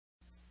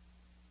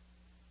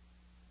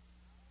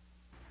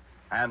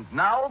And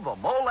now, the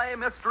Molle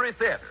Mystery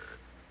Theater,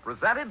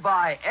 presented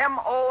by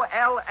Molle.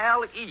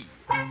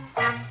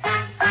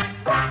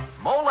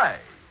 Molle.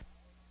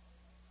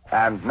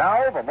 And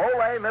now, the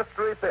Molle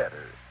Mystery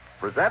Theater,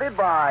 presented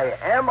by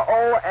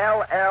Molle.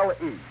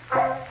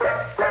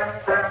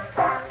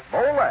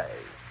 Molle,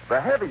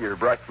 the heavier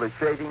brushless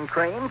shaving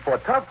cream for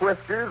tough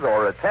whiskers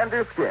or a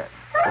tender skin.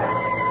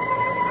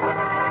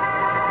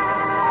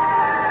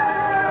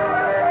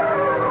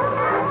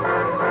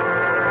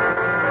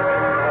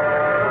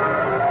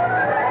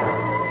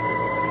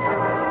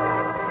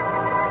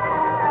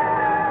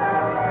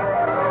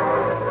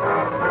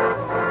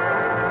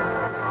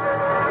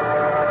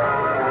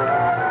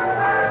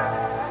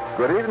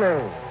 Good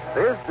evening.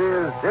 This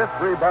is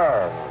Geoffrey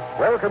Barnes,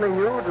 welcoming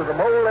you to the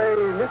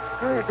Molle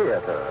Mystery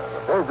Theater,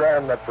 a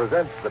program that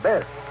presents the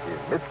best in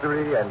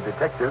mystery and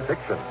detective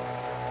fiction.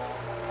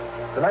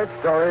 Tonight's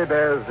story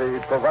bears the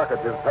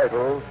provocative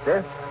title,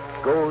 Death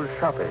Goes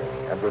Shopping,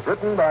 and was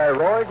written by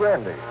Roy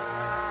Grandy.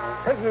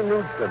 Peggy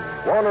Knudsen,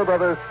 Warner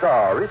Brothers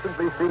star,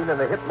 recently seen in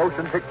the hit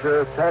motion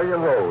picture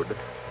Stallion Road,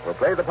 will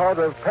play the part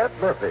of Pat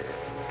Murphy,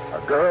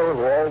 a girl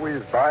who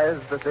always buys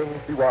the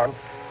things she wants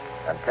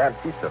and can't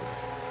keep them.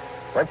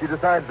 When she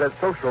decides that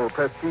social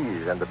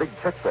prestige and the big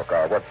checkbook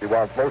are what she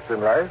wants most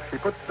in life, she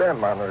puts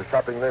them on her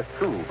shopping list,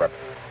 too. But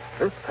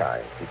this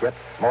time, she gets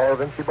more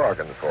than she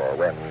bargained for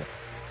when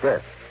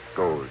Death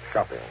Goes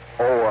Shopping.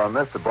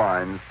 Mr.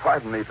 Barnes,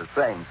 pardon me for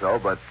saying so,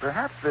 but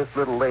perhaps this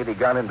little lady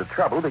got into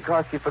trouble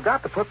because she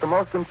forgot to put the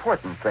most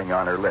important thing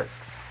on her list.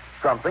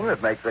 Something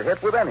that makes a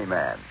hit with any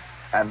man.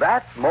 And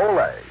that's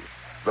Molle,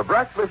 the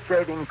brushless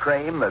shaving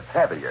cream that's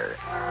heavier.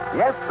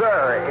 Yes,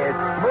 sir, it's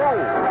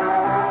smooth.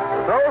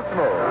 So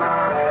smooth.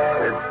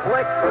 It's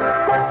slick.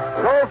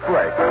 So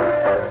slick.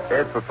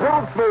 It's the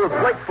smooth,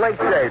 slick flake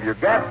shave you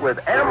get with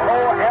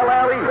Molle.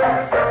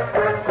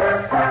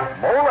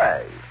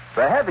 Molle,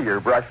 the heavier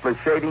brushless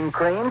shaving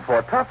cream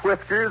for tough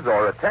whiskers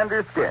or a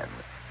tender skin.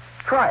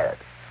 Try it.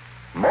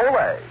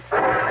 Molle.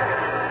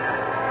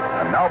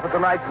 And now for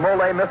tonight's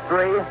Molle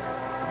mystery,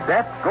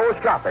 Death Goes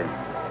Shopping,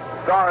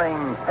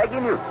 starring Peggy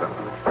Knudsen.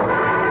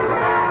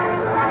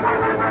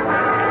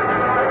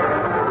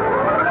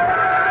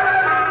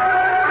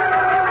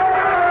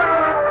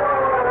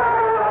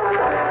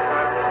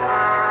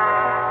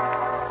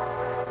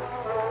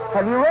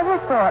 Have you ever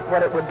thought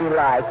what it would be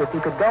like if you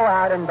could go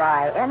out and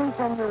buy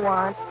anything you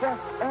want,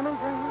 just anything?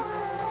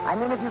 I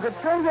mean, if you could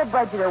throw your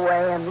budget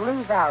away and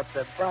leave out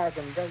the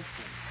bargain basement.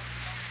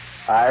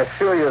 I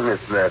assure you,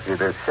 Miss Murphy,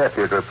 the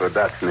Sheffield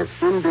reproduction is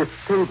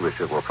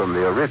indistinguishable from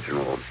the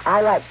original.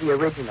 I like the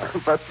original.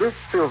 But this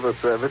silver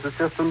service is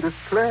just on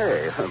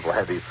display.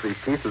 Why, these three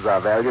pieces are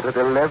valued at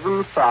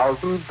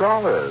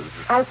 $11,000.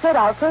 I said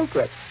I'll take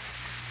it.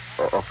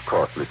 Oh, of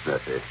course, Miss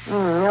Murphy.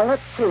 Now,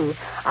 let's see.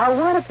 I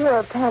want a pair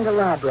of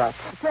candelabra.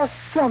 Just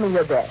show me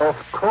your best. Of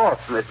course,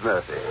 Miss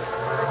Murphy.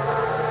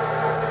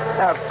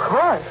 Of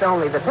course,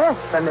 only the best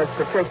for Miss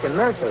Patricia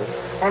Murphy.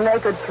 And they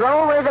could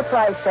throw away the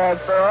price tag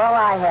for all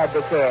I had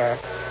to care.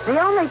 The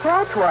only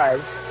catch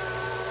was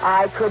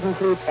I couldn't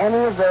keep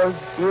any of those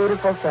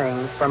beautiful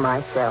things for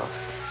myself.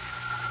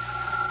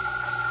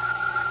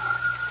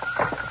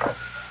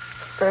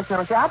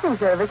 Personal shopping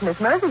service, Miss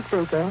Murphy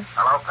speaking.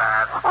 Hello,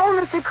 Pat. Oh,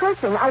 Mr.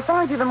 Cushing, I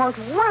found you the most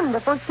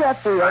wonderful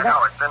chef here. I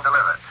know, it's been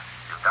delivered.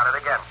 You've done it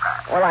again,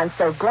 Pat. Well, I'm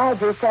so glad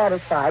you're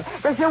satisfied.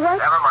 Does your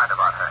wife... Never mind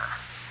about her.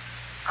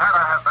 Pat,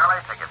 I have ballet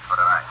tickets for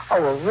tonight.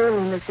 Oh, well,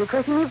 really, Mr.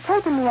 Cushing, you've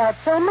taken me out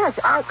so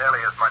much. Not nearly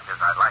as much as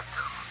I'd like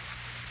to.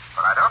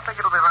 But I don't think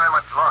it'll be very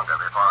much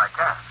longer before I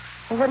can.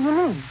 Well, what do you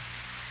mean?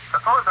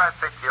 Suppose I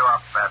pick you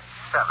up at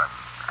 7,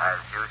 as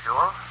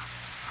usual.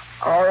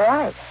 All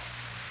right.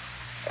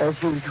 As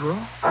usual.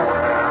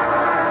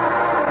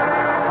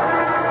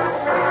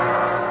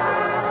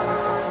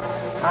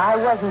 I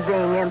wasn't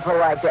being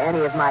impolite to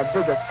any of my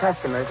biggest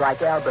customers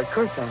like Albert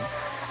Cushing.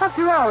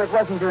 After all, it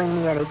wasn't doing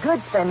me any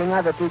good spending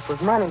other people's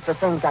money for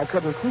things I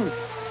couldn't keep.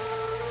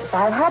 If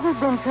I hadn't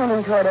been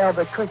turning toward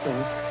Albert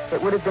Cushing,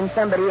 it would have been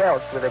somebody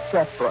else with a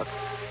checkbook.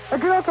 A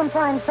girl can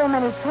find so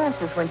many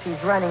chances when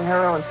she's running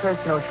her own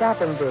personal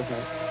shopping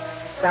business.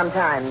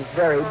 Sometimes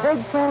very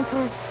big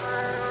chances,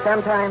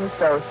 sometimes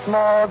so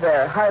small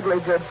they're hardly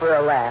good for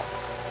a laugh.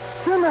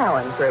 Jim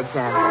Allen, for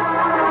example.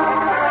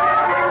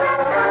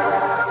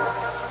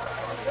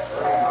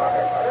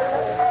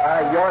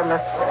 You're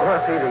Miss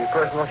Murphy, the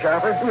personal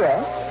shopper?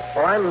 Yes.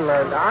 Well,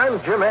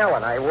 I'm Jim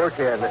Allen. I work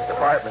in this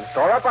department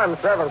store up on the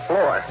 7th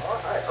floor.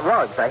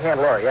 Rugs. I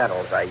handle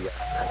Orientals. I've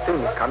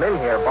seen you come in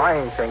here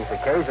buying things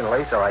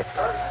occasionally, so I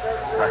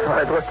thought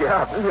I'd look you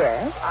up.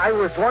 Yes? I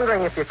was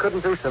wondering if you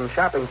couldn't do some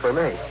shopping for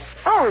me.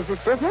 Oh, is this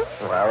business?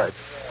 Well, it's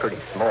pretty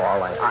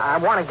small. I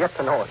want to get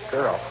to know a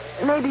girl.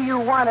 Maybe you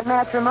want a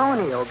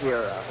matrimonial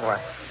bureau.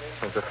 Well,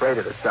 I was afraid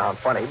it'd sound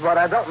funny, but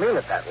I don't mean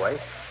it that way.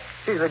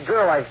 She's a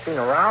girl I've seen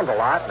around a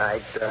lot, and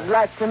I'd...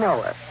 like to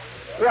know her.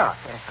 Yeah,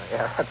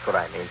 that's what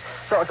I mean.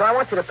 So I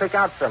want you to pick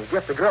out some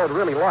gift the girl would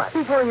really like.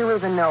 Before you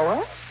even know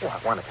her? Well,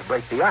 I wanted to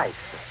break the ice.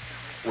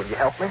 Will you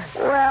help me?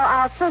 Well,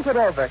 I'll think it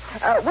over.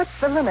 What's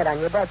the limit on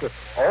your budget?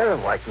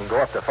 Oh, I can go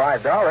up to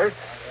 $5.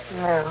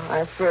 Oh,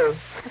 I see.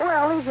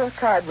 Well, leave your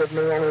card with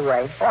me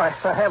anyway. Oh, I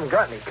haven't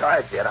got any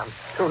cards yet. I'm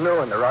too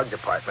new in the rug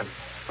department.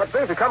 But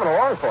things are coming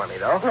along for me,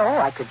 though. Oh,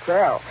 I could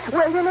tell.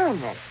 Where's your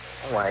name, then?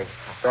 Oh, I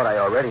thought I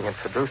already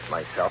introduced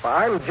myself.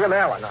 I'm Jim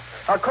Allen.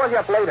 I'll call you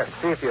up later and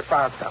see if you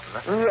found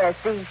something. Yes,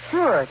 be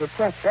sure to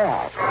check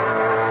that.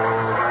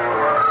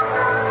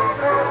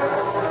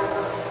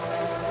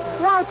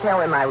 Why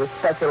tell him I was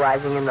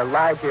specializing in the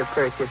larger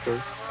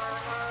purchases?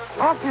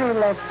 After he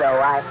left,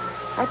 though,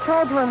 I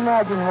tried to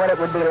imagine what it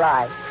would be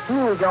like,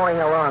 me going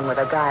along with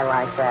a guy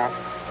like that,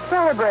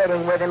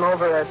 celebrating with him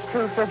over a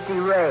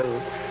 $2.50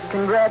 raise,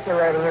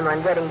 congratulating him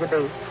on getting to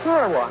be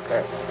floor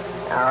walker.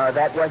 Oh,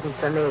 that wasn't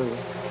for me.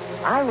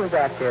 I was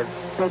after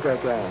bigger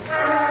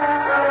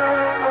game.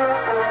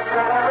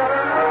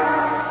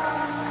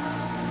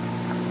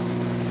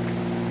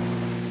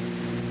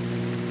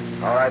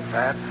 All right,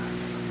 Pat.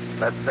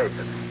 Let's face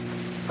it.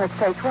 Let's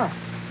face what?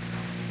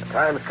 The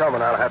time's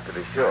coming, I'll have to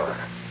be sure.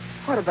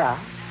 What about?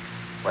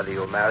 Whether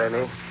you'll marry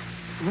me,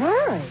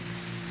 Marry?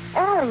 Oh,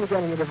 are you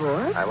getting a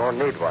divorce? I won't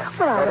need one.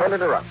 Well, Don't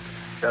interrupt.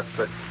 Just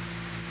that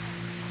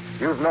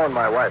you've known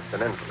my wife's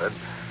an invalid.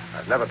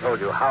 I've never told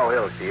you how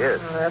ill she is.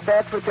 If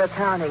that's what you're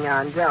counting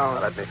on, Now,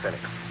 don't. let me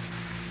finish.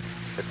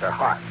 It's her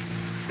heart.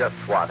 Just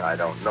what, I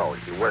don't know.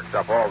 She works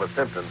up all the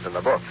symptoms in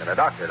the book, and a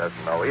doctor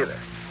doesn't know either.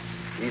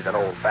 She's an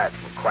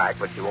old-fashioned quack,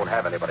 but she won't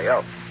have anybody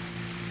else.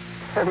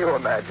 Can you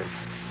imagine?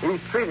 He's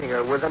treating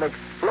her with an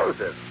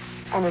explosive.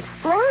 An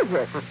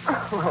explosive?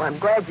 Oh, well, I'm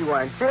glad you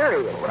aren't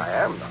serious. Well, I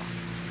am, though.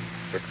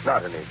 It's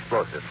not in the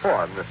explosive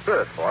form. In the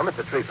spirit form, it's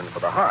a treatment for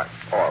the heart.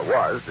 Or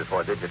was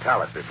before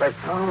digitalis replaced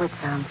it. Oh, it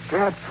sounds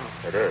dreadful.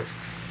 It is.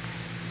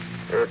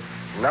 It's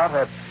not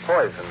a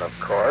poison, of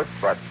course,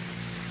 but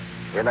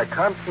in a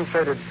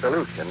concentrated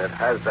solution, it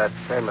has that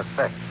same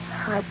effect.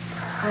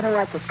 I don't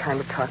like this kind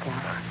of talk,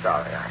 Al.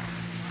 Sorry,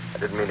 I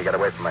didn't mean to get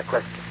away from my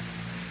question.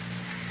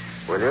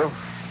 Will you?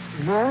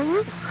 Marry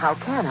you? How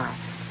can I?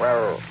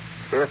 Well,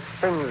 if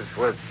things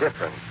were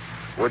different,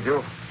 would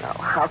you? No,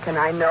 how can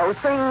I know?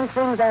 Things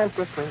aren't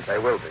different. They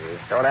will be.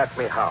 Don't ask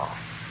me how.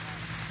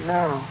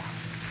 No.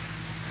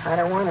 I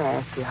don't want to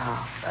ask you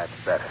how. That's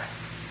better.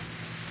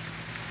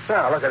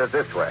 Now, look at it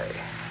this way.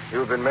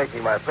 You've been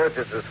making my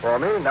purchases for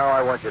me. Now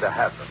I want you to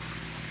have them.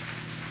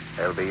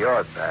 They'll be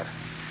yours, Pat.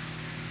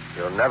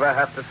 You'll never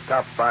have to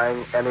stop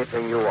buying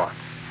anything you want.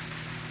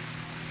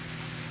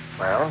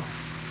 Well,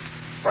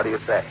 what do you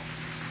say?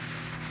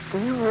 Do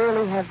you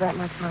really have that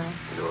much money?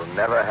 You'll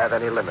never have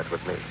any limit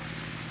with me.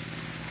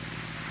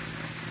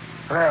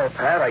 Well,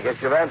 Pat, I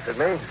guess you've answered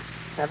me.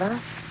 Have I?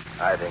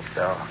 I think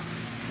so.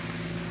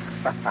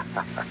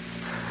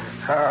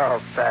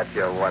 Oh, Pat,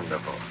 you're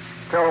wonderful.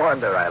 No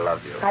wonder I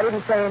love you. I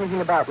didn't say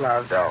anything about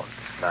love. Don't.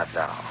 Not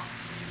now.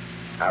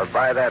 I'll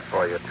buy that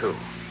for you, too.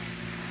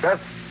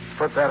 Just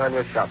put that on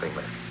your shopping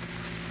list.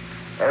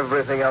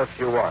 Everything else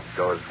you want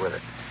goes with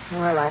it.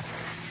 Well,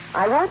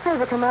 I won't say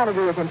the commodity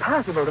is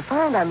impossible to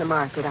find on the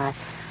market.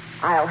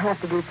 I'll have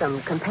to do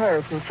some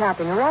comparison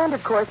shopping around,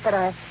 of course, but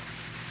I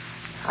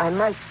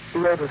might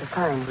be able to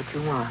find what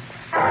you want.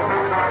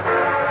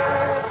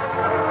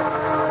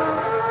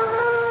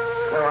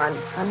 No,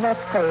 I'm not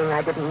saying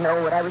I didn't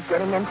know what I was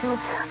getting into.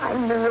 I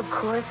knew, of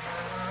course,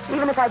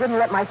 even if I didn't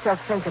let myself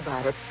think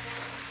about it.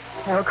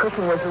 Al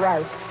Cushing was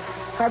right.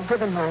 I'd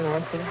given my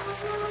answer.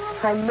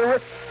 I knew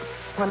it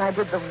when I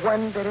did the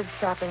one bit of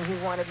shopping he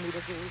wanted me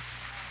to do.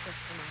 Just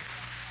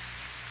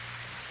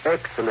tonight.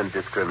 Excellent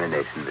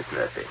discrimination, Miss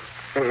Murphy.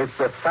 It's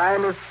the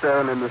finest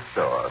stone in the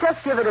store.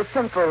 Just give it a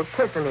simple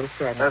Tiffany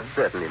set.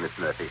 Certainly, Miss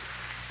Murphy.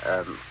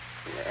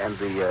 And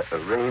the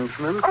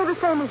arrangement? Oh, the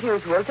same as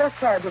usual. Just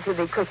charge it to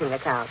the Cushing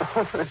account.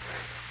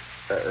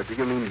 Do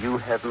you mean you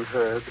haven't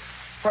heard?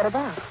 What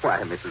about? Why,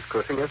 Mrs.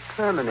 Cushing has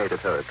terminated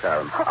her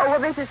account. Oh, well,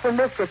 this is for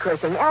Mr.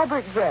 Cushing,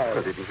 Albert J.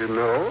 Oh, didn't you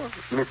know?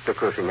 Mr.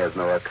 Cushing has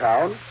no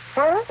account.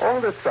 What?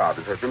 All the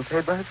charges have been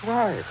paid by his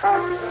wife.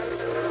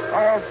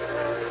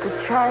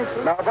 The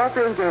charges? Now, about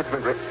the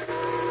engagement ring.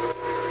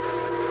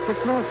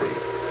 Miss Murphy,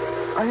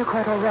 are you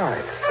quite all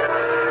right?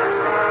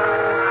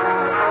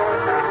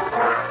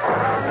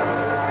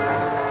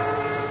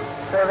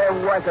 So there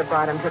was a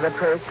bottom to the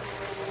purse.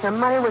 The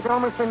money was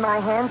almost in my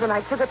hands, and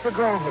I took it for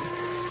granted.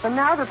 And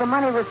now that the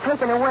money was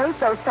taken away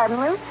so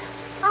suddenly,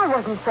 I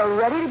wasn't so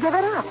ready to give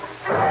it up.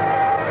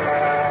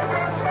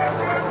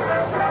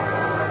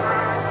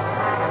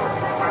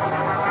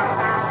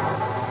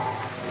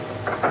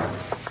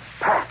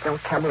 Pat,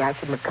 don't tell me I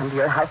shouldn't have come to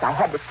your house. I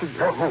had to see you.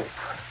 Don't move.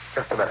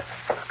 Just a minute.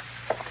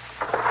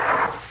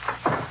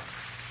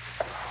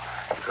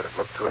 You could have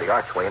looked through the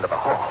archway into the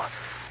hall.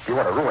 Do you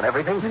want to ruin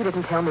everything? You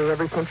didn't tell me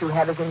every cent you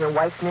have is in your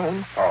wife's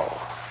name.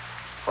 Oh.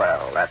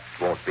 Well, that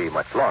won't be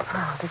much longer.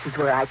 Oh, this is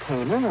where I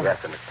came in. Yes,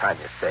 and it's time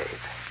you saved.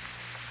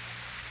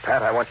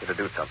 Pat, I want you to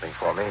do something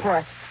for me.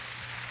 What?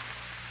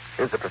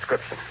 Here's the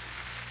prescription.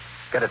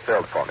 Get it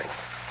filled for me.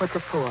 What's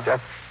it for?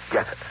 Just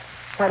get it.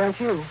 Why don't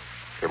you?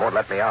 She won't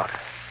let me out.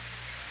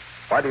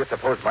 Why do you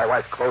suppose my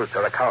wife closed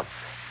her accounts?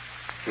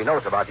 She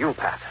knows about you,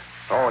 Pat.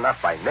 Oh,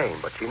 not by name,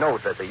 but she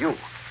knows there's a you.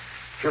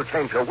 She'll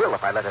change her will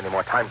if I let any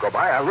more time go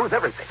by. I'll lose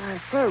everything. I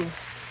see.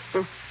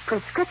 This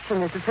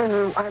prescription is the thing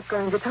you aren't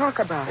going to talk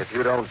about. If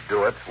you don't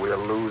do it, we'll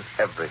lose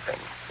everything.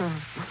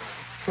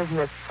 Isn't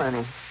it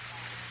funny?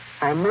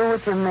 I knew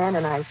what you meant,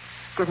 and I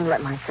didn't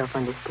let myself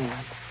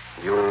understand.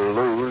 You'll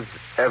lose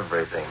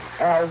everything.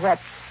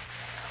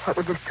 What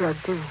would this drug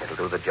do? It'll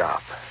do the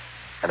job.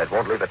 And it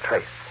won't leave a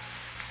trace.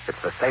 It's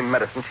the same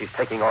medicine she's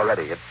taking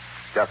already. It's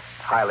just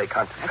highly I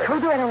concentrated.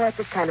 told you I don't like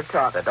this kind of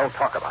talk. Then don't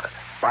talk about it.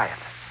 Buy it.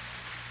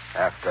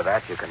 After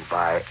that, you can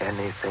buy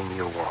anything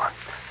you want.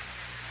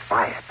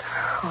 Buy it.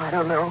 Oh, I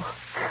don't know.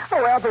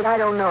 Oh, Albert, I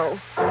don't know.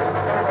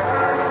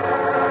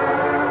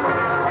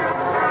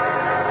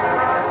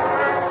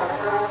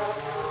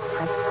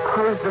 I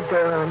closed the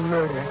door on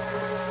murder.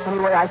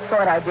 Anyway, I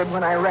thought I did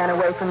when I ran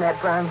away from that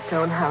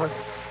brownstone house.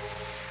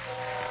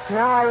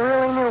 Now I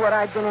really knew what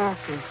I'd been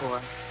asking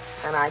for,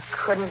 and I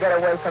couldn't get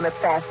away from it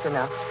fast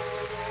enough.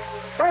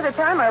 By the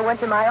time I went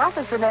to my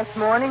office the next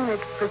morning, the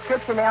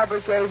prescription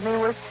Albert gave me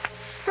was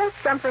just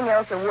something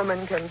else a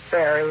woman can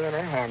bury in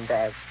her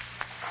handbag.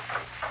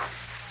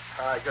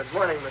 Good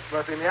morning, Miss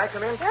Murphy. May I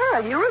come in?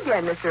 Oh, you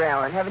again, Mr.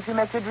 Allen. Haven't you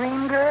met your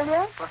dream girl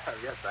yet? Well,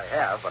 yes, I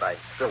have, but I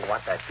still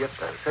want that gift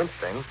to cinch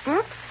things.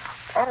 Gift?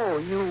 Oh,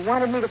 you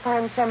wanted me to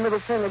find some little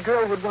thing a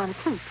girl would want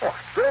to keep. Oh,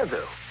 I still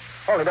do.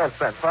 Only don't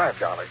spend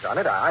 $5 on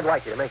it. I'd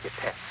like you to make it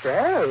 10.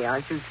 Say,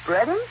 aren't you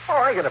spreading?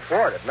 Oh, I can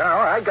afford it now.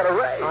 I got a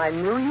raise. I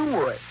knew you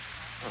would.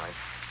 Oh, I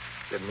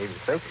didn't even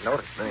think you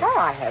noticed me. Oh,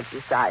 I had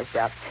you sized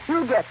up.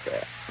 You'll get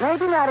there.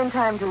 Maybe not in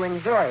time to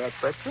enjoy it,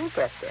 but you'll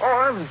get there. Oh,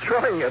 I'm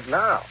enjoying it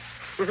now.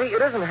 You see,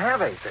 it isn't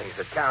having things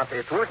that count.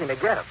 It's working to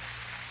get them.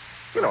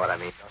 You know what I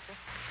mean, don't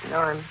you?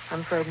 No,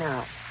 I'm afraid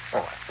not. Oh,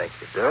 I think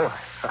you do.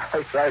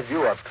 I sized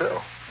you up,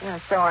 too. Yeah,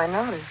 so I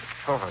noticed.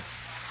 Oh,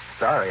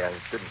 sorry. I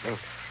didn't mean...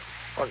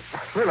 Well,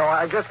 you know,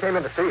 I just came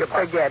in to see you about...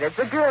 Forget it.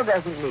 The girl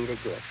doesn't need a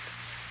gift.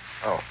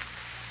 Oh,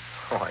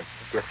 I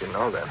guess you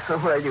know then.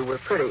 Well, you were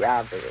pretty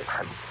obvious.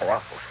 I'm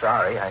awful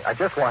sorry. I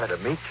just wanted to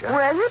meet you.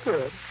 Well, you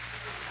did.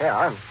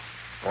 Yeah,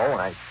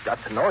 when I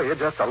got to know you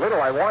just a little,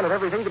 I wanted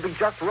everything to be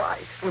just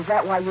right. Was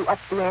that why you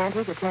upped the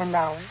ante to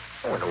 $10?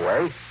 Oh, in a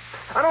way.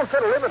 I don't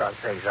set a limit on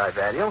things I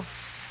value.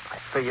 I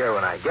figure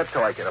when I get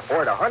so I can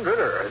afford 100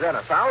 or then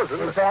 1,000.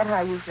 Is that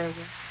how you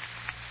figure?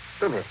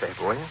 Do me a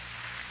favor, will you?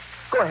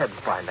 Go ahead and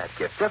find that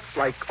gift, just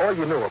like all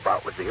you knew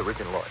about was the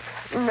original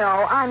order.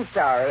 No, I'm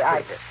sorry.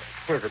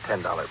 Here's a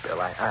 $10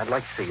 bill. I'd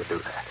like to see you do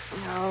that.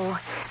 No,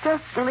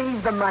 just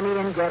leave the money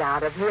and get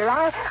out of here.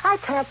 I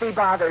can't be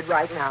bothered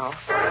right now.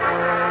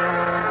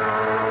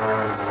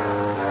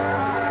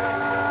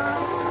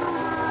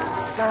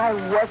 I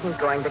wasn't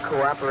going to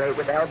cooperate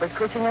with Albert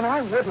Cushing, and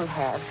I wouldn't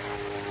have.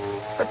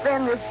 But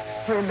then this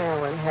Jim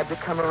Allen had to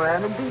come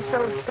around and be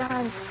so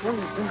darn sweet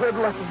and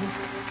good-looking.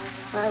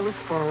 I was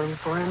falling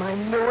for him. I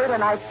knew it,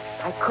 and I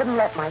couldn't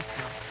let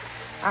myself.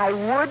 I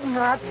would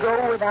not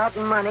go without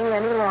money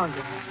any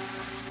longer.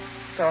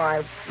 So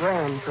I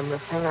ran from the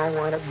thing I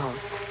wanted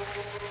most.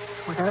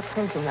 Without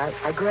thinking,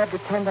 I grabbed a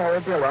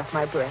 $10 bill off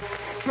my desk.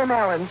 Jim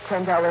Allen's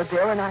 $10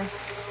 bill, and I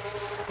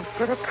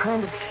did a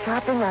kind of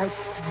shopping I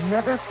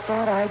never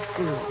thought I'd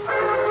do.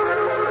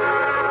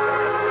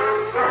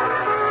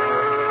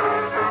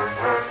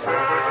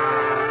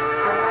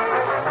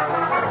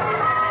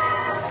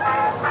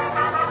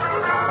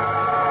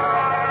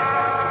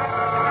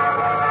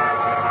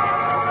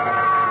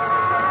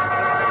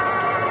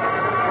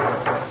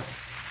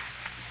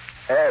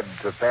 Add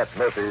to Pat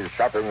Murphy's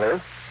shopping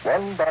list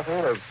 1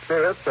 bottle of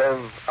spirits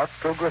of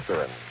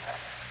octoglycerin.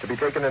 To be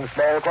taken in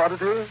small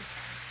quantities?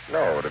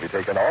 No, to be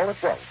taken all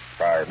at once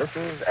by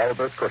Mrs.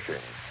 Albert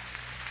Cushing.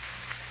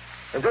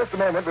 In just a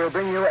moment, we'll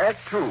bring you Act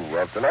 2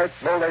 of tonight's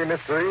Molle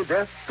mystery,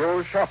 Death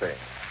Goes Shopping.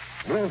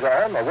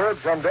 Meantime, a word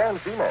from Dan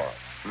Seymour.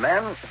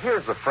 Men,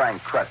 here's the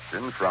frank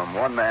question from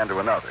one man to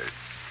another.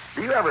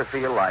 Do you ever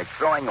feel like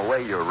throwing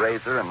away your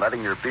razor and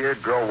letting your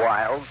beard grow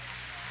wild?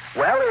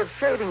 Well, if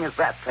shaving is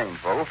that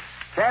painful,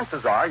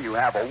 chances are you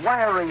have a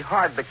wiry,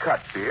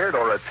 hard-to-cut beard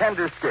or a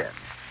tender skin.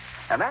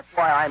 And that's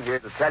why I'm here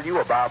to tell you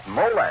about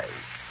Molle,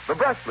 the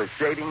brushless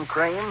shaving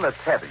cream that's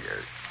heavier.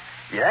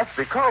 Yes,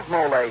 because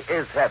Molle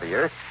is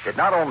heavier, it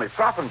not only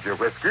softens your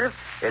whiskers,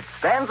 it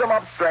stands them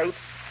up straight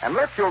and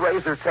lets your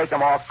razor take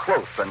them off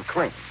close and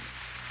clean.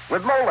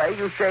 With Molle,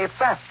 you shave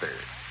faster,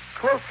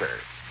 closer,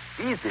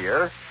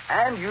 easier,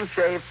 and you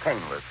shave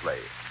painlessly.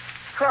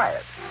 Try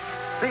it.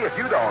 See if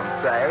you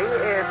don't say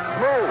it's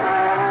smooth.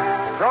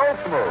 So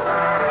smooth.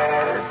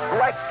 It's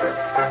slick.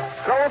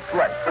 So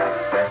slick.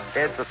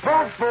 It's a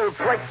smooth,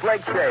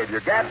 slick shave you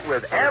get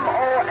with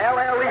Molle.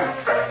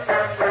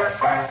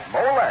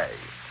 Molle,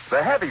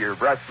 the heavier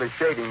brushless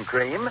shaving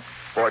cream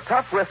for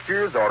tough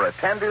whiskers or a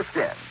tender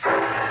skin.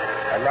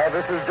 And now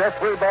this is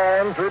Geoffrey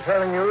Barnes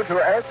returning you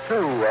to Act 2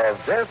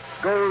 of Death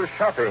Goes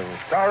Shopping,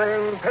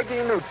 starring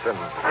Peggy Knudsen.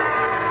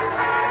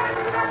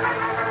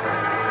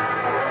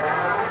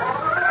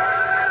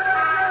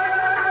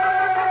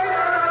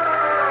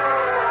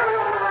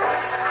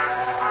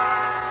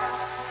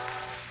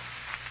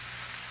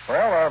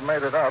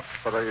 made it up,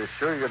 but are you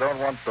sure you don't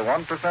want the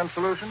 1%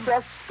 solution?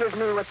 Just give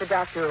me what the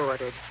doctor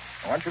ordered.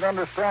 I want you to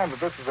understand that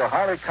this is a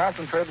highly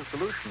concentrated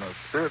solution of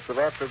spirits of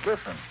active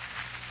glycerin.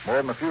 More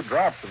than a few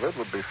drops of it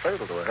would be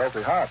fatal to a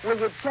healthy heart. Will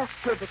you just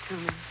give it to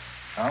me?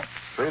 No,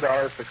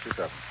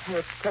 $3.67.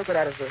 Here, take it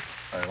out of this.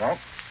 I won't.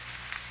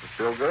 You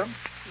feel good?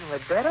 Well,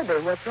 it better be.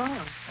 What's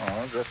wrong?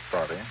 Oh, just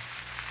spotty.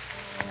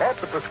 About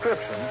the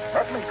prescription,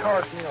 let me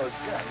caution you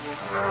again.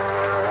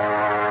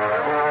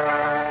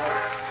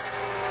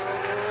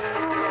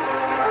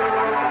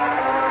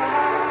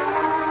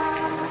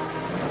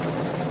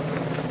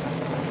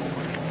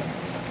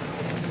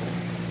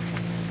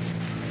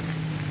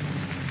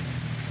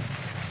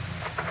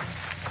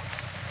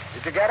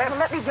 Did you get it? Well,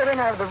 let me get in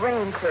out of the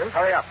rain, sir.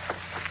 Hurry up.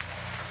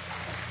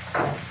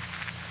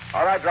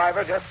 All right,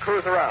 driver, just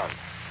cruise around.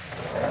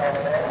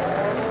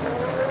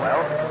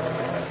 Well?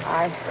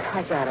 I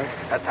got it.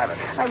 Let's have it.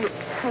 Are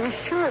you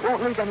sure it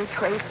won't leave any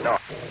trace? No.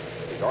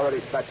 It's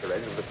already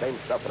saturated with the same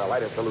stuff in a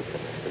lighter solution.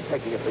 Been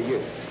taking it for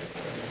years.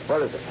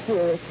 Where is it?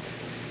 Here,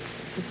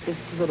 it's this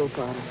little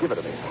bottle. Give it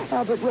to me.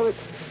 Albert, will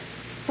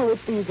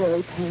it be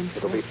very painful?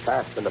 It'll be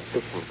fast and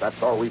efficient.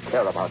 That's all we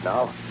care about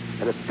now.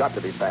 And it's got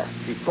to be fast.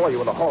 She saw you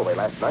in the hallway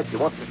last night. She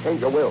wants to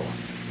change your will.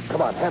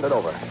 Come on, hand it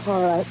over.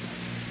 All right.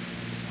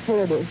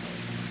 Here it is.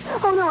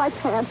 Oh, no, I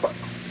can't.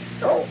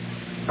 No.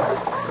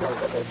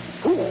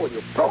 Fool,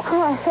 you broke.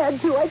 Oh, I had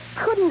to. I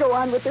couldn't go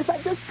on with this. I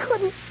just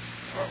couldn't.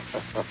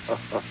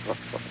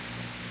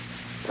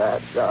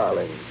 Pat,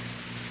 darling.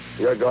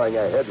 You're going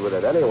ahead with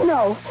it anyway.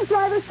 No.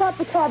 Driver, stop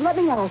the cab. Let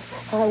me out.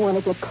 I want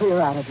to get clear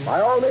out of here.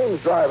 By all means,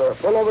 driver.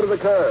 Pull over to the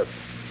curb.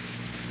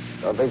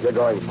 Don't think you're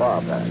going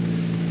far, Pat.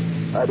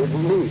 I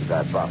didn't need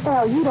that bottle.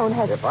 Well, you don't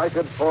have... If I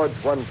could forge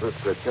one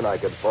prescription, I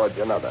could forge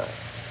another.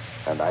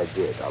 And I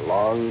did a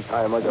long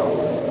time ago.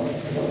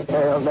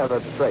 They'll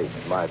never trace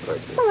my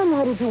purchase. Well, then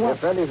why did you want...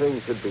 If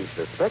anything should be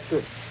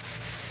suspected,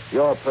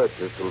 your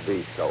purchase will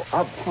be so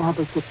obvious.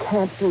 Albert, you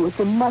can't do it.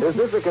 You must... Is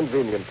this a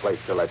convenient place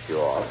to let you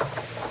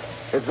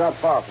off? It's not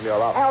far from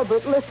your office.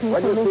 Albert, listen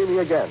When to you me. see me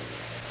again,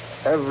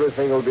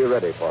 everything will be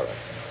ready for us.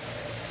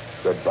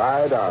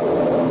 Goodbye,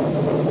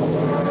 darling.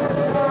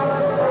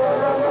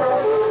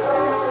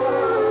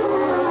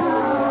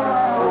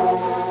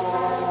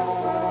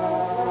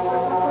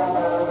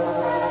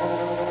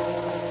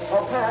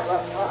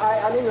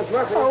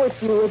 Oh,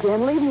 it's you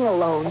again. Leave me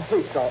alone.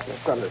 Please don't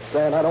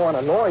misunderstand. I don't want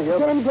to annoy you.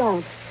 Then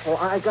don't. Well,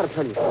 I've got to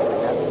tell you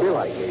something. That bill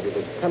I gave you,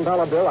 the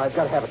 $10 bill, I've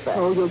got to have it back.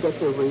 Oh, you'll get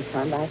your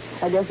refund. I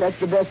guess that's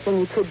the best thing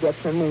you could get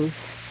from me.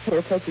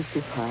 Here, take these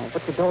 2 pies.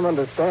 But you don't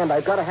understand.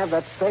 I've got to have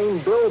that same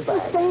bill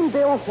back. The same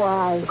bill,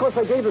 why? Because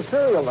I gave the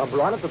serial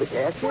number on it to the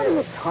cashier. What are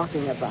you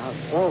talking about?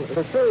 Well,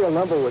 the serial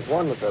number was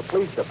one that the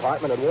police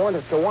department had warned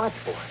us to watch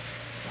for.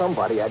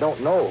 Somebody I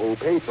don't know who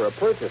paid for a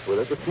purchase with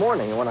it this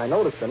morning, and when I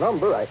noticed the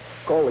number, I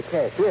called the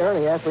cashier, and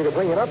he asked me to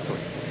bring it up to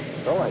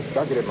him. So I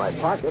stuck it in my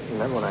pocket, and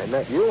then when I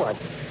met you, I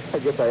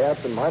guess I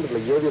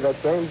absentmindedly gave you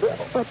that same bill.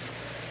 But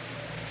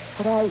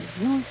I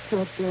used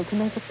your bill to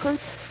make a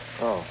purchase.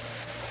 Oh.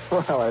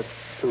 Well, that's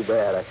too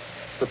bad. I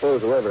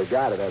suppose whoever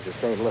got it has the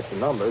same list of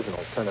numbers, and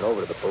I'll turn it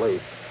over to the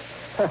police.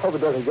 I hope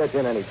it doesn't get you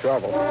in any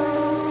trouble.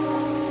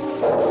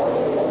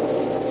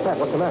 Pat,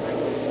 what's the matter?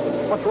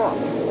 What's wrong?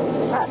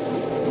 Pat!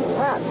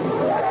 Pat!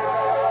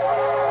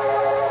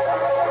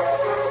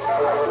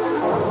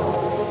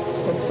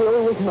 The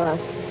bill was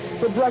marked.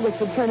 The druggist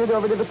would turn it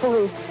over to the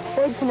police.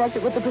 They'd connect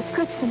it with the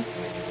prescription.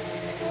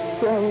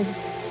 Strange.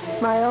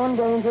 My own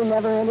danger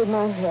never entered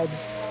my head.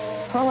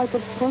 All I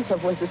could think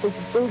of was that this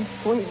big,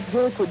 sweet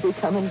jerk would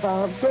become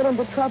involved, get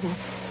into trouble.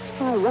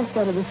 I rushed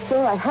out of the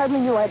store. I hardly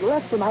knew I'd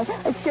left him. I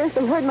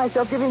scarcely heard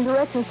myself giving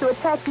directions to a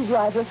taxi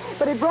driver,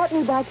 but it brought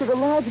me back to the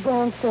large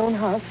brownstone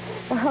house,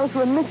 the house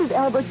where Mrs.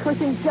 Albert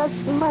Cushing just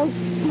might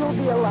still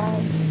be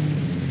alive.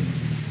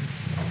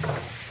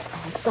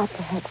 I've got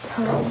to have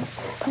time.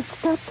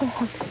 I've got to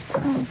have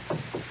time.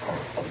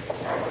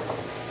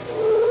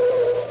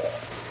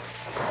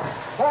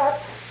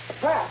 Pat!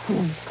 Pat!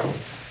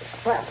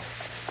 Pat!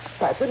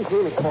 Pat, didn't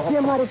you call?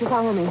 Jim, why did you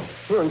follow me?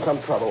 You're in some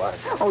trouble, aren't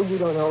you? Oh, you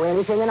don't know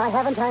anything, and I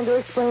haven't time to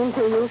explain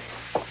to you.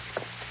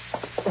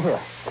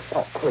 Here.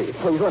 Oh, please,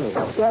 let me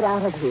help. Get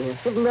out of here.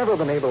 You've never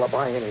been able to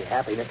buy any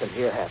happiness in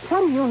here, have you? What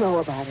do you know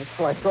about it?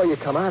 Well, I saw you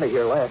come out of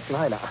here last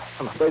night.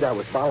 I'm afraid I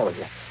was following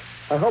you.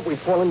 I hoped we'd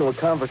fall into a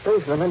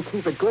conversation and then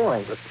keep it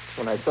going. But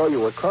when I saw you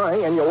were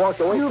crying and you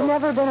walked away... You've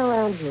never been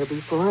around here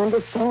before.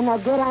 Understand? Now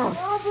get out.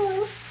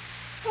 Albert!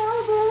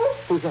 Albert!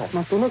 Who's that?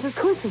 Must be Mrs.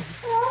 Cushing.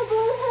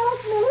 Albert,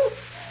 help me!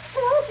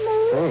 Help me!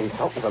 Hey,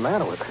 something's the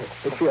matter with her.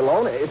 Is she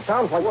alone? It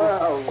sounds like...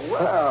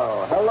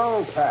 Well,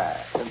 hello,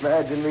 Pat.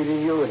 Imagine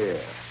meeting you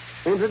here.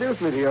 Introduce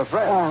me to your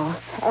friend.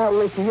 Al,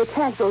 listen, you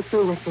can't go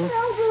through with this.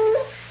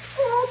 Albert,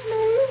 help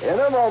me! In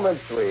a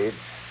moment, sweet.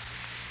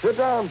 Sit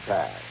down,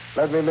 Pat.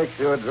 Let me mix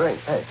you a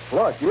drink. Hey,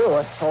 look, you.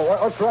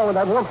 What's wrong with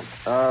that woman?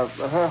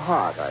 Her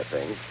heart, I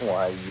think.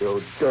 Why,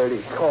 you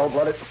dirty,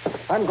 cold-blooded...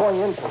 I'm going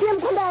in. Jim,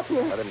 come back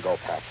here. Let him go,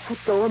 Pat.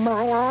 Let go of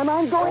my arm.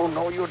 I'm going... Oh,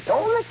 no, you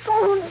don't. Let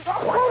go. Will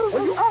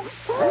you...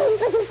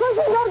 Mrs.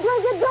 Cushing, don't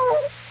drink it.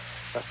 Don't.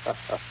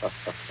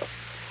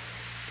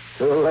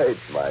 Too late,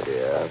 my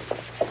dear.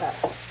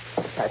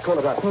 I called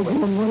her back. Oh,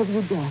 Jim, what have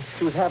you done?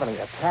 She was having an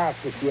attack.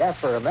 She asked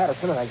for her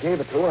medicine, and I gave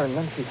it to her, and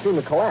then she seemed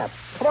to collapse.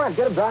 Come on,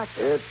 get him, Doc.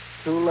 It's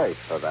too late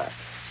for that.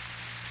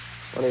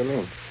 What do you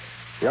mean?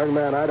 Young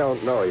man, I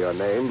don't know your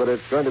name, but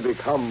it's going to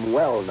become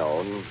well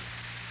known.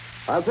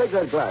 I'll take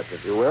that glass,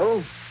 if you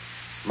will.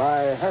 My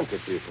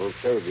handkerchief will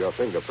save your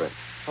fingerprints.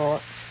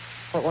 Oh,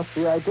 what's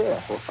the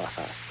idea?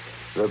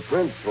 The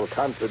prints will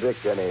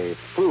contradict any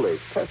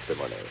foolish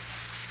testimony.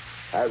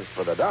 As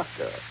for the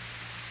doctor,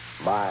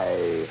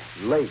 my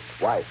late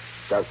wife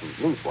doesn't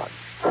need one.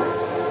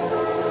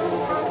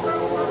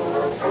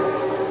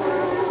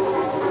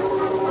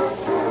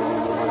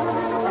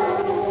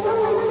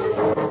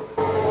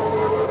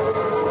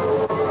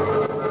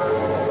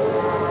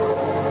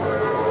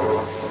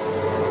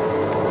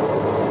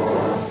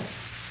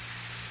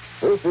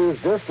 This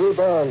is Geoffrey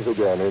Barnes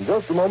again. In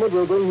just a moment,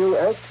 we'll bring you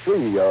Act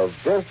 3 of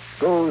Guest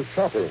Goes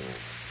Shopping.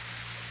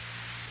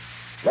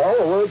 Now,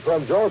 a word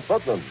from George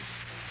Putnam.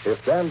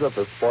 If dandruff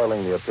is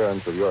spoiling the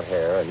appearance of your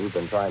hair and you've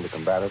been trying to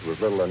combat it with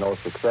little or no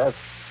success,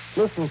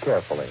 listen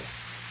carefully.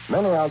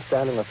 Many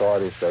outstanding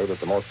authorities say that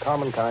the most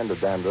common kind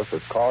of dandruff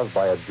is caused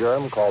by a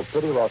germ called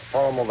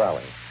Pityrosporium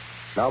ovale.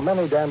 Now,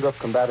 many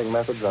dandruff-combating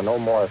methods are no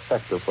more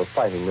effective for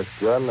fighting this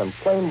germ than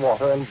plain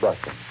water and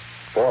brushing.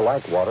 For,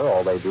 like water,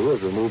 all they do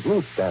is remove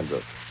loose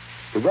dandruff.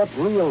 To get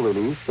real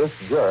relief, this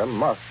germ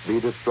must be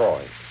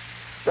destroyed.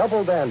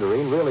 Double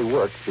danderine really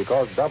works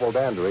because double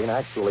danderine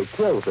actually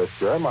kills this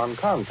germ on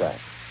contact.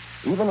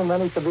 Even in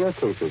many severe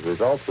cases,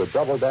 results with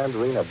double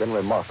danderine have been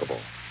remarkable.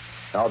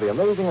 Now, the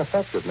amazing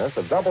effectiveness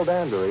of double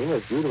danderine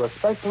is due to a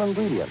special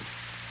ingredient,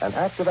 an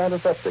active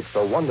antiseptic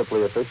so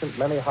wonderfully efficient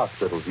many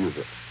hospitals use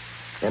it.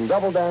 In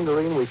double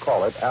danderine, we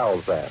call it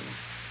Alzan.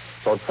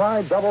 So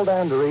try double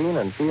danderine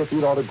and see if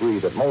you don't agree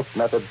that most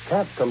methods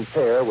can't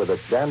compare with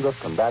its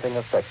dandruff-combating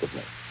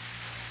effectiveness.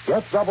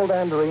 Get double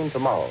danderine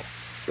tomorrow.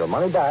 Your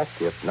money back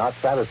if not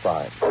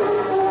satisfied.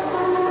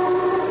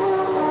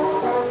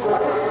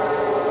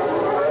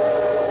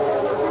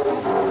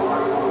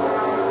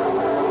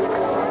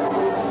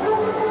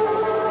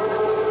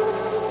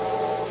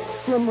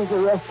 Jim was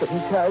arrested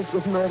and charged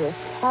with murder.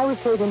 I was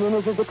taken in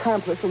as his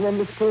accomplice and then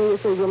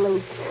mysteriously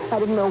released. I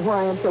didn't know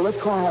why until the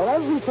trial.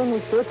 Everything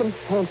was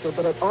circumstantial,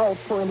 but it all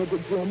pointed to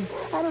Jim.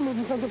 I don't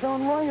even think his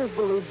own lawyers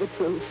believed the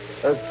truth.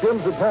 As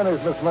Jim's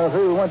attorneys, Miss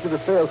Murphy, we want you to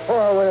stay as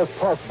far away as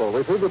possible.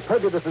 We feel to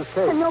prejudice his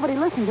case. And nobody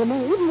listened to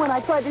me, even when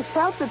I tried to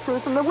shout the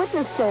truth from the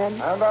witness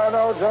stand. And I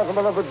know,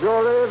 gentlemen of the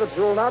jury, that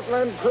you will not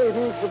lend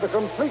credence to the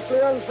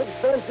completely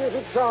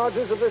unsubstantiated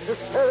charges of this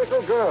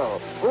hysterical girl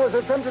who has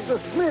attempted to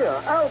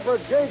smear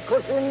Albert J.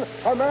 Cushing,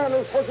 a man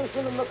whose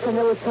position in the... And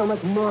there was so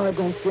much more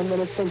against Jim than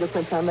his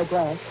fingerprints on the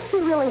glass. He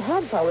really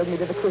had followed me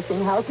to the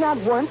Cushing house, not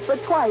once,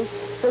 but twice.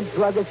 The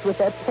druggist with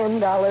that $10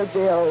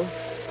 bill.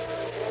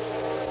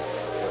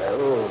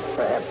 Well,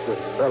 perhaps this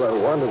fellow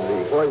wanted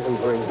the poison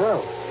for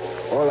himself.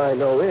 All I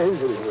know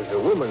is it was a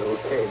woman who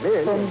came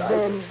in. And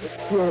then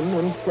Jim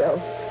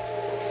himself,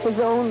 his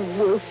own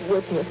worst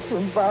witness,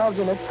 involved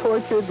in a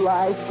tortured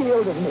lie,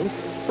 shielded me.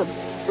 The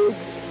big,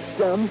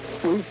 dumb,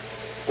 sweet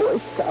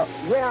Boy Scout.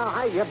 Yeah,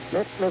 I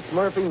admit Miss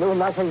Murphy knew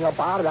nothing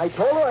about it. I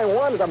told her I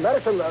wanted a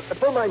medicine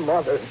for my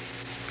mother.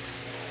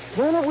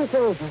 When it was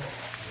over,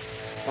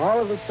 all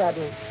of a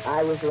sudden,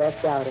 I was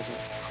left out of it.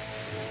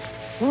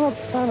 You know,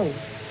 it's funny.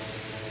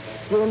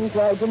 Jim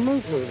tried to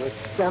meet me with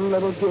some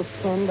little gift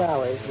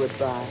 $10 would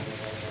buy.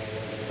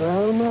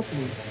 Well, he met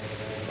me,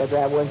 but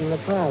that wasn't the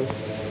price.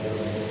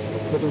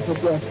 It was a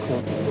death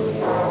sentence.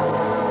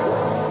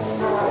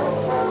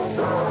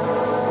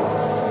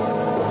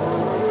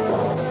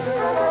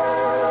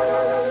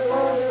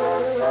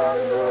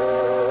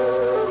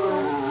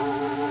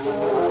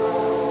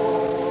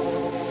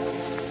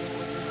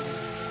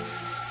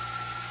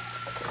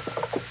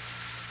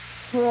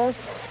 Yes?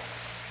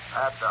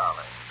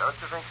 Darling, don't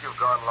you think you've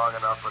gone long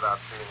enough without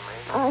seeing me?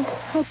 I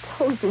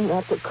told you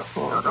not to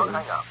call. No, don't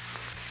hang up.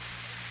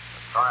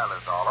 The trial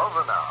is all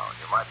over now.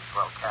 You might as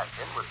well cash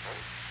in with me.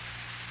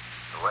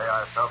 The way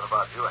I felt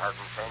about you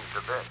hasn't changed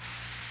a bit.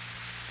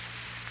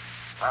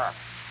 Pat,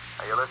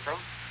 are you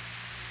listening?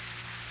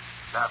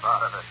 Snap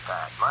out of it,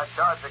 Pat. My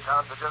charge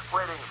accounts are just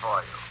waiting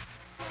for you.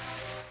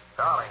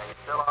 Darling, are you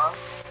still on?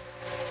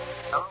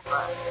 Hello,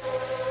 Pat.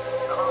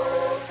 Hello.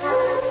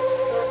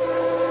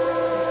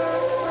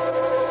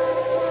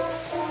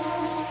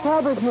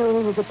 Robert knew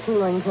he was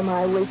appealing to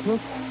my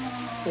weakness.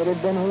 It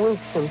had been a week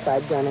since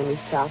I'd done any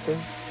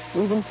shopping,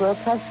 even for a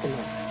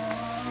customer.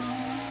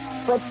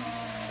 But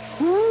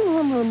hearing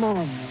him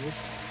remind me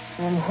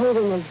and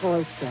hearing his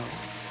voice go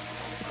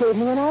gave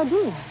me an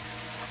idea.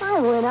 I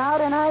went out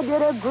and I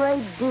did a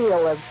great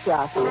deal of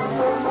shopping.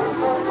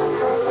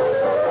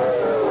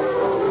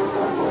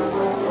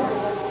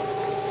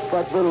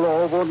 But the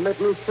law won't let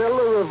me sell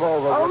the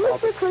revolver. Oh,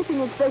 Mr.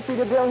 Cushing expects you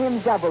to bill him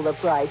double the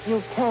price.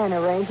 You can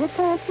arrange it,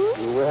 can't you?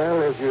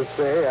 Well, as you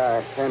say,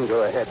 I can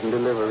go ahead and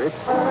deliver it.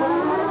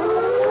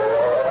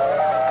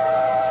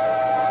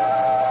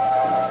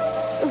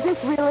 Is this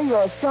this really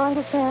your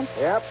strongest hint?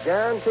 Yep,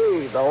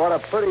 guaranteed. Though what a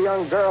pretty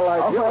young girl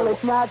like you. Well,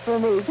 it's not for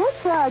me.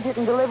 Just charge it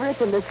and deliver it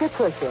to Mr.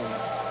 Cushing.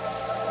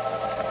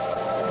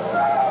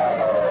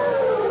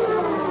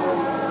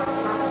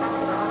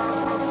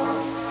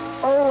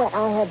 Oh,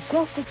 I have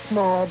just a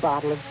small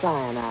bottle of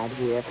cyanide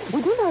here.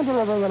 Would you mind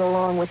delivering it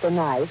along with the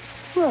knife?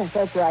 Yes,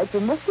 that's right, to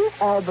Mr.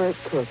 Albert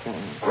Cushing.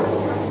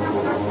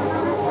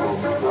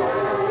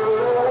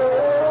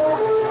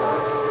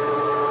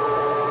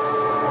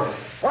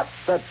 What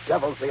the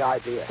devil's the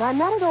idea? I'm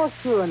not at all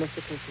sure,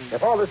 Mr. Cushing.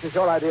 If all this is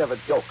your idea of a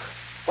joke,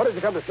 what did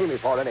you come to see me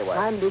for anyway?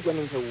 I'm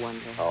beginning to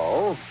wonder.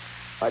 Oh?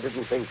 I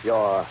didn't think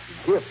your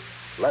gifts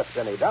left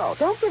any doubt.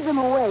 Don't give them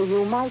away.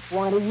 You might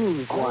want to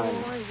use one.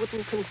 Oh, I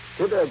wouldn't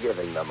consider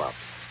giving them up.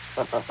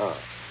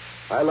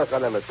 I look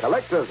on them as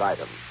collector's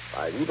items.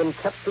 I've even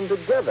kept them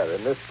together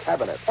in this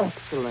cabinet.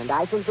 Excellent.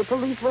 I think the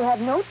police will have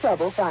no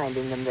trouble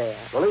finding them there.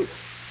 Police?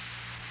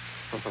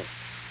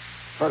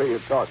 What are you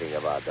talking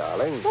about,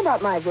 darling?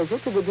 About my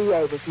visit to the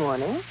DA this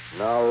morning.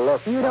 Now,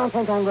 look. You don't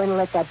think I'm going to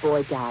let that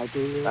boy die, do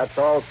you? That's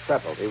all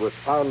settled. He was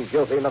found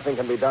guilty. Nothing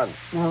can be done.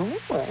 No?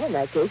 Well, in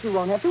that case, you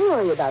won't have to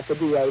worry about the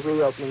DA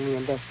reopening the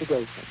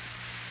investigation.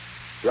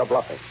 You're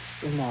bluffing.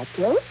 In that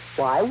case,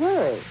 why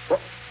worry? What?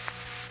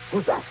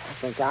 Who's that? I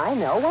think I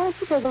know. Why don't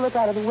you take a look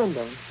out of the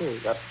window and see?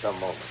 Just a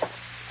moment.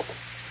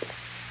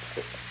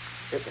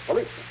 It's the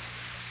policeman.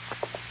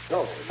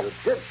 No, you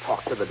did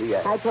talk to the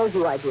DA. I told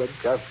you I did.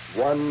 Just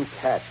one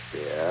catch,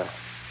 dear.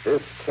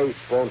 This case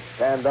won't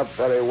stand up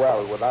very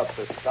well without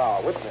the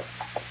star witness.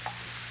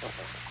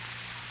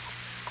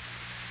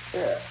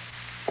 Here.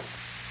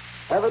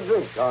 Have a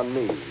drink on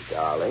me,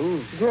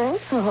 darling.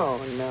 Drink?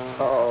 Oh, no.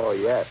 Oh,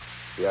 yes.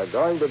 You're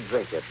going to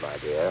drink it, my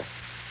dear.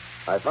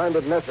 I find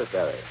it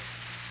necessary.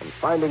 And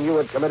finding you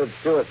had committed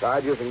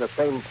suicide using the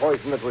same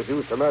poison that was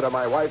used to murder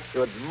my wife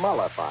should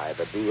mollify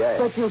the DA.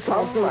 But you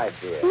can't Come, do my it.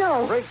 dear.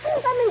 No. Drink. Let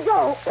me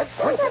go. Let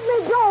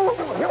me go.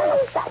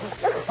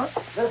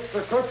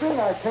 Mr. Cushing,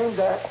 I came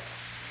to...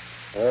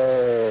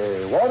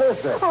 Hey, what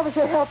is this?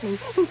 Officer, help me.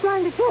 He's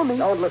trying to kill me.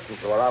 Don't listen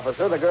to her,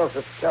 officer. The girl's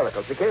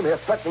hysterical. She came here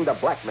threatening to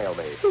blackmail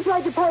me. He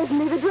tried to poison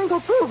me. The drink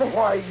will prove it.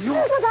 Why, you...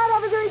 Look out,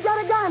 officer. He's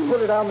got a gun.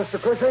 Put it down, Mr.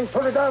 Cushing.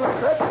 Put it down,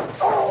 I said.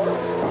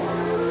 Oh!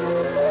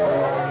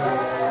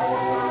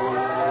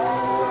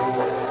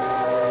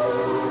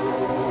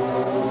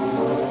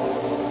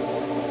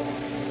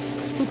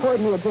 He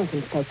poured me a drink,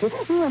 Inspector.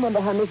 You remember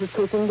how Mrs.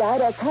 Cushing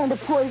died? A kind of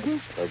poison?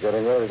 They're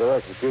getting ready to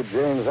execute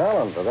James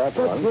Allen for that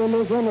But one. Jim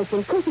is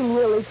innocent. Cushing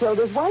really killed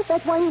his wife.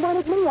 That's why he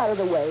wanted me out of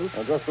the way.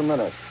 Now, just a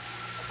minute.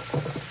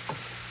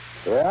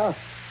 Yeah?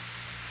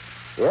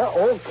 Yeah,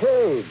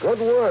 okay. Good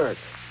work.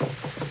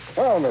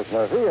 Well, Miss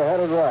Murphy, you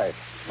had it right.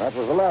 That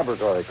was a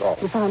laboratory call.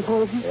 You found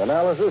poison? The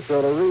analysis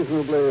showed a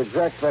reasonably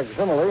exact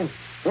facsimile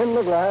in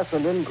the glass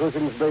and in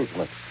Cushing's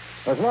basement.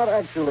 It's not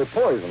actually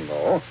poison,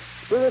 though.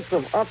 Spirits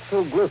of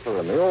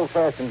oxyglycerin, the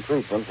old-fashioned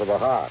treatment for the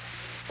heart.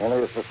 Only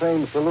it's the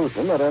same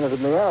solution that entered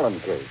in the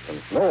Allen case,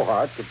 and no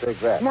heart could take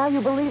that. Now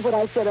you believe what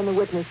I said on the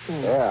witness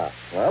stand. Yeah.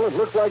 Well, it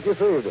looks like you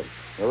saved him.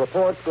 The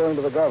report's going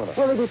to the governor.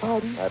 Will he be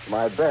pardoned? That's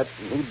my bet,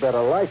 and he'd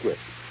better like it.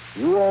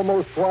 You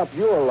almost swapped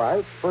your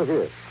life for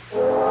his.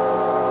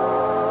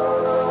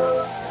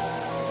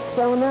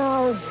 So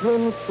now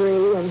Jim's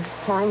free, and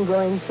I'm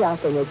going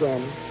shopping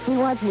again. He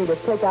wants me to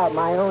pick out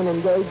my own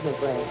engagement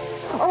ring.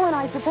 Oh, and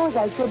I suppose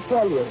I should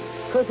tell you.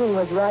 Cushing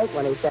was right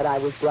when he said I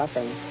was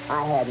bluffing.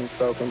 I hadn't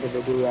spoken to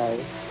the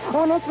DA.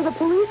 Oh, and as for the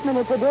policeman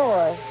at the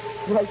door,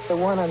 that's the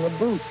one on the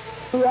boot.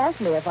 He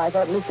asked me if I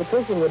thought Mr.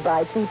 Cushing would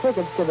buy 2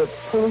 tickets to the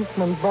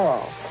policeman's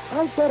ball.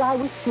 I said I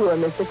was sure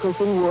Mr.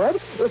 Cushing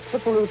would if the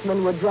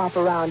policeman would drop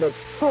around at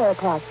 4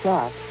 o'clock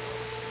sharp.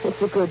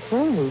 It's a good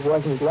thing he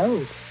wasn't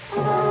late.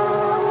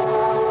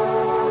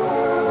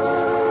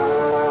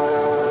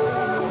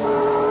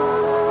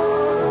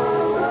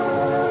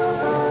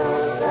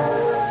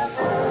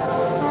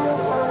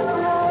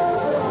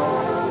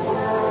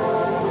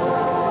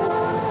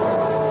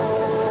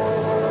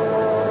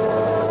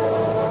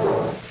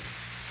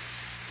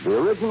 The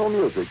original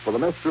music for the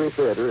Mystery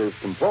Theater is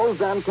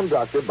composed and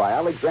conducted by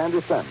Alexander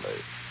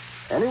Sandler.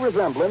 Any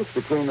resemblance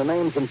between the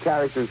names and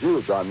characters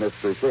used on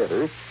Mystery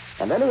Theater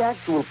and any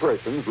actual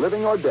persons,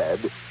 living or dead,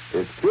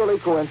 is purely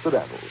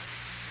coincidental.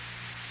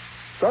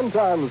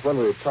 Sometimes when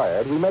we're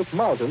tired, we make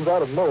mountains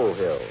out of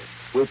molehills.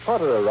 We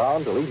putter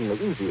around till even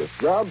the easiest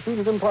job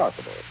seems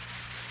impossible.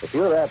 If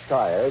you're that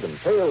tired and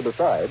pale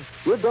besides,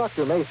 your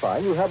doctor may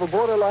find you have a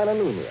borderline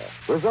anemia,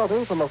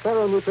 resulting from a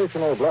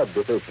ferronutritional blood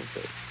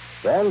deficiency.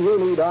 Then you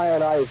need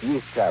ironized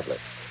yeast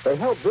tablets. They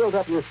help build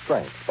up your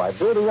strength by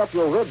building up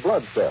your red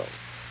blood cells.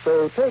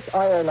 So take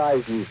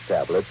ironized yeast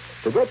tablets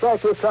to get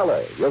back your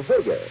color, your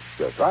vigor,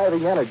 your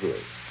driving energy.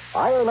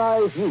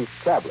 Ironized yeast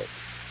tablets.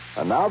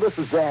 And now this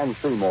is Dan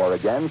Seymour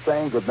again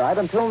saying goodnight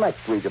until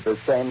next week at this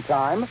same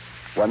time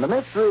when the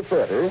Mystery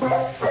Theater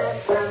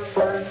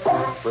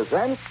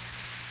presents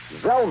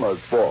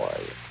Zelma's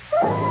Boy.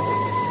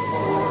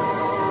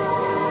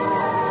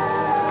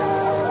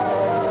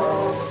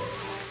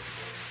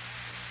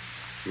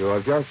 You're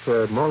have just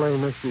heard Molle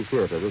Mystery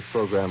Theater. This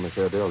program was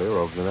heard earlier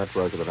over the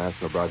network of the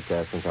National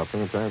Broadcasting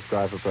Company and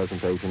transcribed for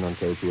presentation on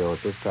KPO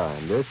at this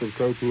time. This is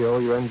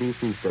KPO, your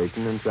NBC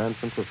station in San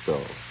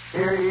Francisco.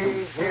 Hear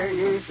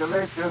ye,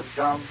 delicious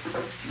gum,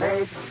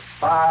 made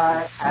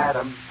by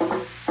Adam.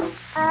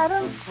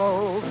 Adam's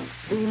cloves,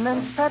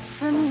 Siemens,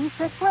 Pepsin,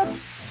 Chiclet,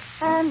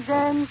 and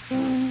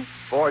Gentian.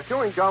 For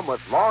chewing gum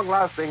with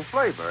long-lasting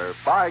flavor,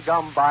 buy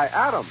gum by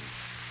Adam.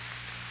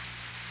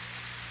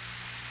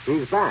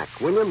 He's back,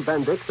 William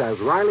Bendix as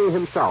Riley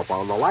himself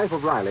on The Life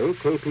of Riley,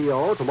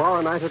 KPO,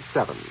 tomorrow night at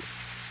 7.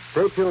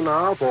 Stay tuned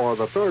now for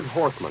The Third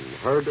Horseman,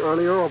 heard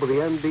earlier over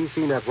the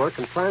NBC network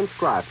and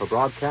transcribed for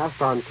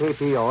broadcast on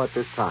KPO at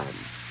this time.